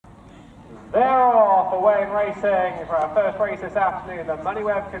They're off, away in racing for our first race this afternoon, the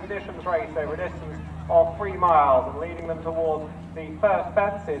Moneyweb Conditions race over a distance of 3 miles, and leading them towards the first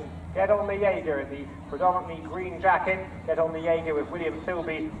fence is Get On the Jaeger in the predominantly green jacket. Get On the Jaeger with William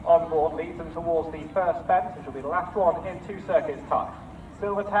Silby on board leads them towards the first fence, which will be the last one in 2 circuits time.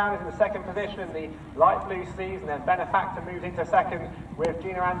 Silvertown is in the second position in the light blue sleeves, and then Benefaktor moves into second with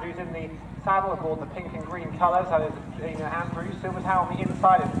Gina Andrews in the saddle aboard the pink and green colours. That is Gina Andrews. Silvertown on the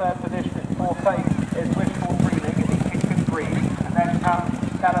inside in third position. In fourth place is Wishfull in the pink and green. And then comes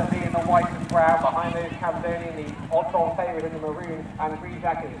Dist T in the white and brown. Behind those Camdonian, the odds-on favourite in the maroon and green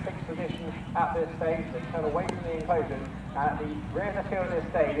jacket in sixth position at this stage. They turn away from the enclosures. And at the rear of the field at this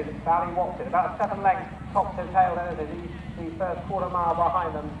stage is Valley Watson. About 7 lengths top to tail as they lead the first quarter mile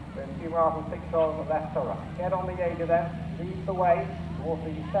behind them. Then 2 miles and 6 dollars left to run. Get On the Jaeger then leads the way towards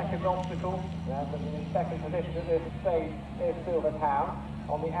the second obstacle. But in second position at this stage is Silvertown.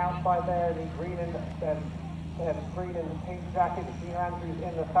 On the outside there, the green and pink jacket, Gina Andrews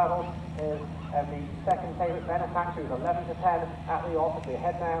in the saddle is the second favourite Benefaktor, who's 11 to 10 at the off. They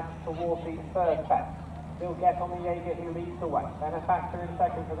head now towards the third fence. Still Get On the Jaeger who leads the way. Benefaktor in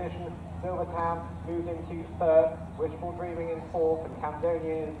second position, Silvertown moves into third, Wishfull in fourth, and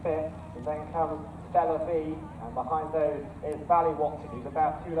Camdonian in fifth. And then comes Dist T, and behind those is Valley Watson, who's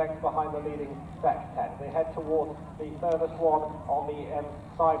about 2 lengths behind the leading sextet. They head towards the furthest one on the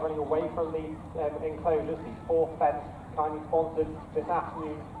side, running away from the enclosures, the fourth fence, kindly sponsored this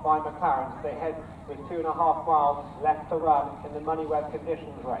afternoon by McLaren. They head with 2.5 miles left to run in the Moneyweb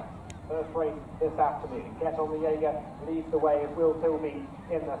Conditions race. First race this afternoon. Get On the Jaeger leads the way with Will Tilby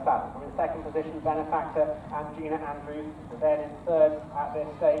in the saddle. In second position, Benefaktor and Gina Andrews. And then in third at this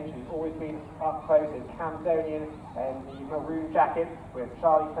stage, who's always been up close, is Camdonian in the maroon jacket with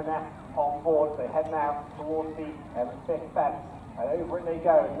Charlie Furness on board. They head now towards the fifth fence. And over it they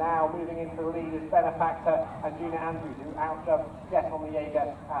go. Now moving into the lead is Benefaktor and Gina Andrews, who outjump Get On the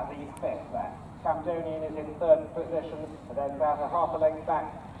Jaeger at the fifth there. Camdonian is in third position, and then about a half a length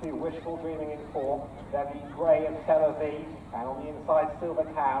back to Wishfull in fourth, then the grey and Dist T, and on the inside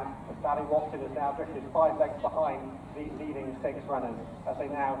Silvertown, as Valley Watson has now drifted 5 lengths behind the leading 6 runners, as they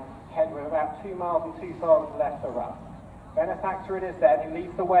now head with about 2 miles and 2 furlongs left to run. Benefaktor it is then, who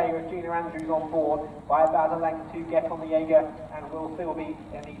leads the way with Gina Andrews on board by about a length to Get On the Jaeger and Will Silby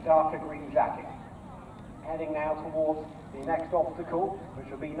in the darker green jacket. Heading now towards the next obstacle, which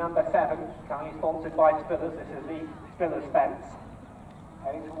will be number 7, currently sponsored by Spillers. This is the Spillers fence.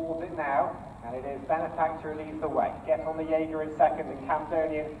 Heading towards it now, and it is Benefaktor who leads the way. Get On the Jaeger in second, and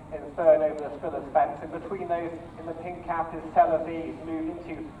Camdonian in third over the Spillers fence. In between those, in the pink cap is Dist T, who's moved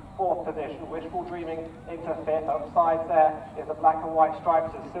into fourth position. Wishfull into fifth. Upside there is the black and white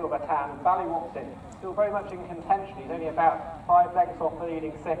stripes of Silvertown. And Valley Watson still very much in contention. He's only about 5 lengths off the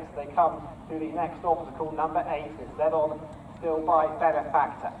leading 6. They come to the next obstacle, number 8. It's led on still by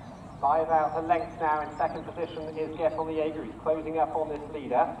Benefaktor. By about a length now in second position is Get On the Jaeger. He's closing up on this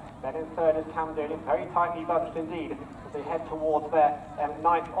leader. Then in third is Camdonian, very tightly bunched indeed as they head towards their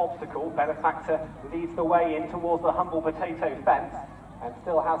 9th obstacle. Benefaktor leads the way in towards the humble potato fence and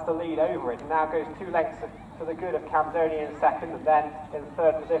still has the lead over it. And now goes 2 lengths to the good of Camdonian in second, and then in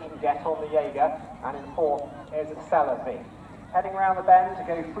third position Get On the Jaeger, and in fourth is Dist T. Heading around the bend to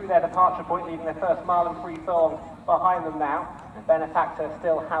go through their departure point, leaving their first mile and 3 furlongs behind them now, and Benefaktor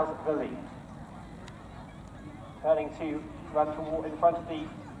still has the lead. Turning to run in front of the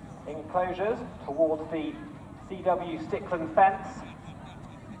enclosures towards the CW Stickland fence.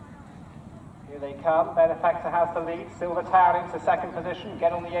 Here they come. Benefaktor has the lead. Silvertown into second position.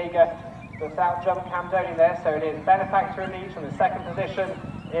 Get On the Jaeger just out jump Camdonian there, so it is Benefaktor in lead. From the second position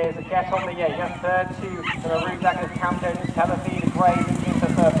is Get On the Jaeger. Third to the maroon jacket is Camdonian. Dist T, the grey, moving into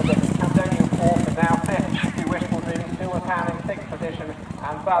third position. Camdonian fourth, and now fifth to Wishfull in. Silvertown in sixth position,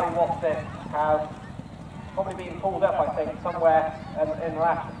 and Valley Watson has probably been pulled up, I think, somewhere in the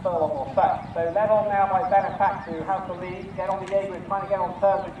last furlong or so. So led on now by Benefaktor, who has the lead. Get On the Jaeger is trying to get on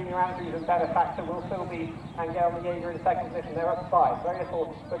terms with Gina Andrews, and Benefaktor will still be and Get On the Jaeger in second position. They're upside, very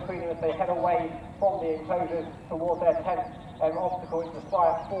little between them as they head away from the enclosures towards their 10th obstacle, which is the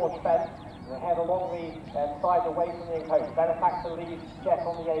Spire Forge fence. They head along the side away from the enclosure. Benefaktor leads Get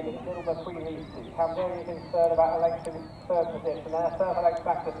On the Jaeger, a little between these two. Camdonian in third, about a length in third position. Then a further length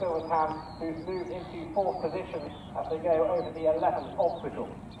back to Silvertown, who's moved into fourth position as they go over the 11th obstacle.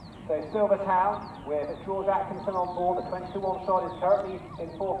 So Silvertown, with George Atkinson on board, the 22-1 shot is currently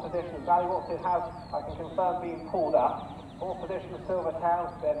in fourth position. Valley Watson has, I can confirm, been pulled up. Fourth position, Silvertown,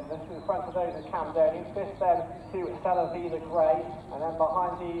 then just in front of those is Camdonian. Fifth then to Stella V, the grey, and then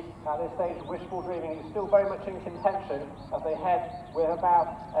behind these, at this stage, Wishfull Dreaming is still very much in contention as they head with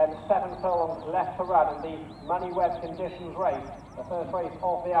about 7 furlongs left to run in the MoneyWeb Conditions race, the first race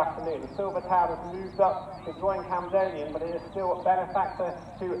of the afternoon. Silvertown has moved up to join Camdonian, but it is still Benefaktor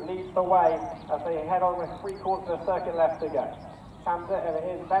who leads the way as they head on with 3/4 of the circuit left to go. It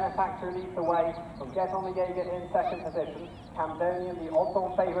is Benefaktor who leads the way from Get On The Jaeger in second position. Camdonian, the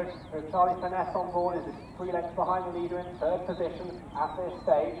odds-on favourite, with Charlie Furness on board, is 3 lengths behind the leader in third position at this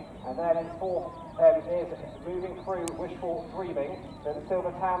stage. And then in fourth is moving through Wishfull Dreaming. Then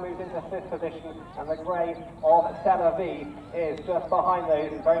Silvertown moves into fifth position, and the grey of Stella V is just behind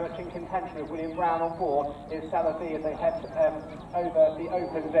those, and very much in contention with William Brown on board is Stella V as they head over the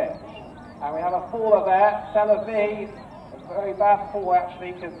open ditch. And we have a faller there. Stella V, a very bad fall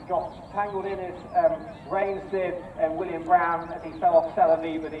actually, because got tangled in his reins did William Brown as he fell off Stella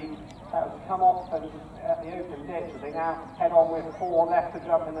V, but he come off and at the open ditch as they now head on with 4 left to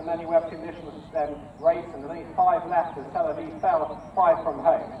jump in the MoneyWeb Conditions race, and only 5 left as Stella V fell 5 from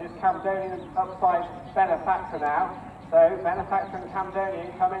home. It is Camdonian upside Benefaktor now. So Benefaktor and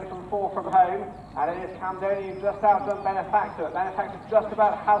Camdonian come in from 4 from home, and it is Camdonian who just outjumped Benefaktor. Benefaktor just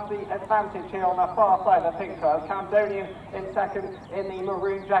about has the advantage here on the far side of the picture. As Camdonian in second in the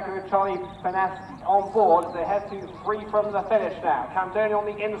maroon jacket with Charlie Furness on board. They head to 3 from the finish now. Camdonian on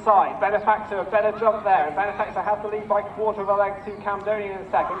the inside. Benefaktor a better jump there, and Benefaktor has the lead by 1/4 of a length to Camdonian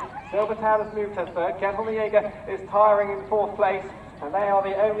in second. Silvertown has moved to third. Get On The Jaeger is tiring in 4th place, and they are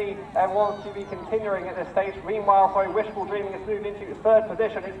the only ones to be continuing at this stage. Meanwhile, Wishfull Dreaming has moved into third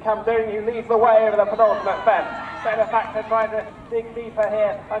position. It's Camdonian who leads the way over the penultimate fence. Benefaktor trying to dig deeper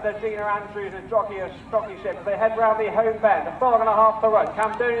here under Gina Andrews' jockeyship as they head round the home bend. 1.5 furlongs to run.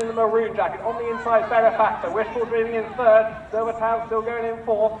 Camdonian in the maroon jacket. On the inside, Benefaktor. Wishfull Dreaming in third. Silvertown still going in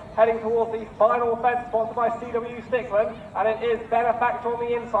fourth. Heading towards the final fence sponsored by CW Stickland. And it is Benefaktor on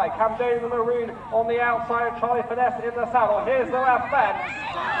the inside. Camdonian in the maroon on the outside. Charlie Furness in the saddle. Here's the last fence.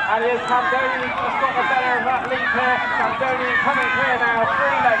 And it is Camdonian who's just got the better of that lead here. Camdonian coming clear now.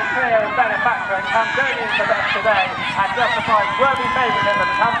 3 lengths clear of Benefaktor. And Camdonian's the best today. And justified worthy favourite in the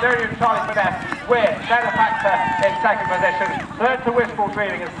Camdonian Charlie Furness with Benefaktor in second position. Third to Wishfull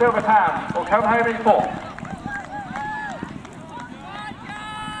Dreaming, and Silvertown will come home in 4th.